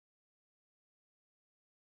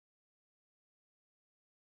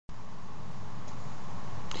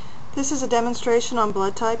This is a demonstration on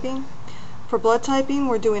blood typing. For blood typing,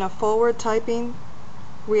 we're doing a forward typing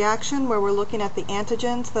reaction where we're looking at the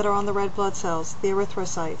antigens that are on the red blood cells, the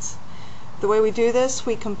erythrocytes. The way we do this,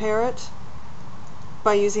 we compare it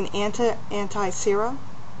by using anti-sera,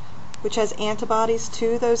 which has antibodies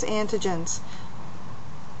to those antigens.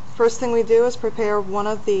 First thing we do is prepare one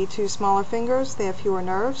of the two smaller fingers. They have fewer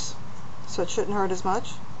nerves, so it shouldn't hurt as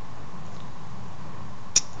much.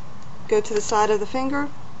 Go to the side of the finger,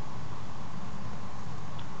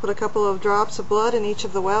 put a couple of drops of blood in each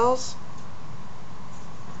of the wells.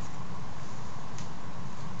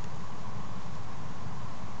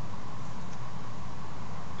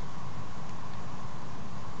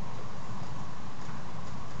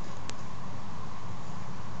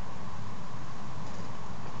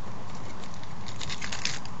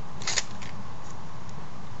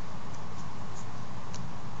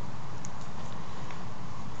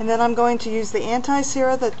 And then I'm going to use the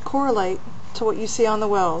anti-sera that correlate to what you see on the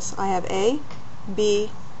wells. I have A, B,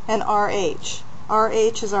 and RH.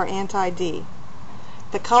 RH is our anti-D.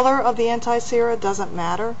 The color of the anti-sera doesn't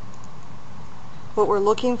matter. What we're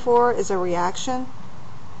looking for is a reaction,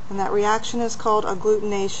 and that reaction is called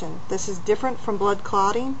agglutination. This is different from blood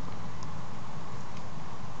clotting.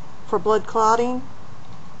 For blood clotting,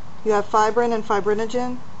 you have fibrin and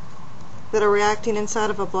fibrinogen that are reacting inside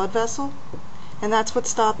of a blood vessel, and that's what's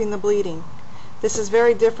stopping the bleeding. This is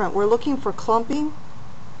very different. We're looking for clumping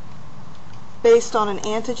based on an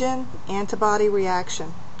antigen-antibody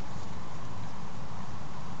reaction.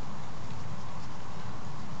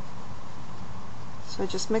 So I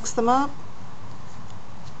just mix them up.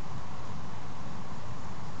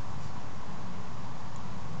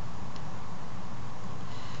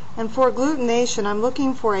 And for agglutination, I'm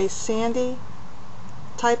looking for a sandy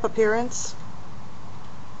type appearance.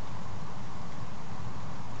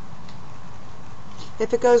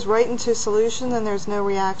 If it goes right into solution, then there's no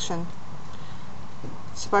reaction.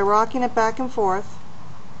 So by rocking it back and forth,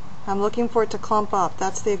 I'm looking for it to clump up.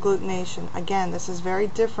 That's the agglutination. Again, this is very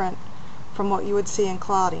different from what you would see in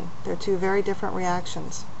clotting. They're two very different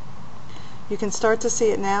reactions. You can start to see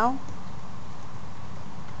it now.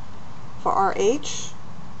 For RH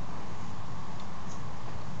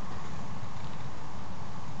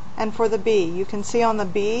and for the B, you can see on the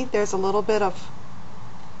B there's a little bit of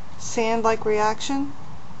sand-like reaction.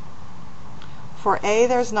 For A,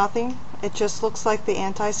 there's nothing. It just looks like the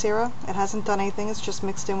anti-sera. It hasn't done anything. It's just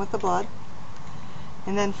mixed in with the blood.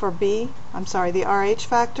 And then for B, the RH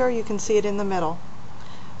factor, you can see it in the middle.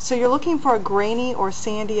 So you're looking for a grainy or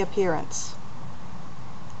sandy appearance.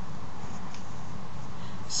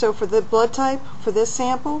 So for the blood type, for this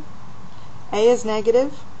sample, A is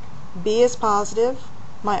negative, B is positive,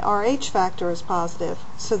 my RH factor is positive.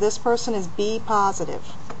 So this person is B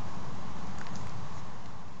positive.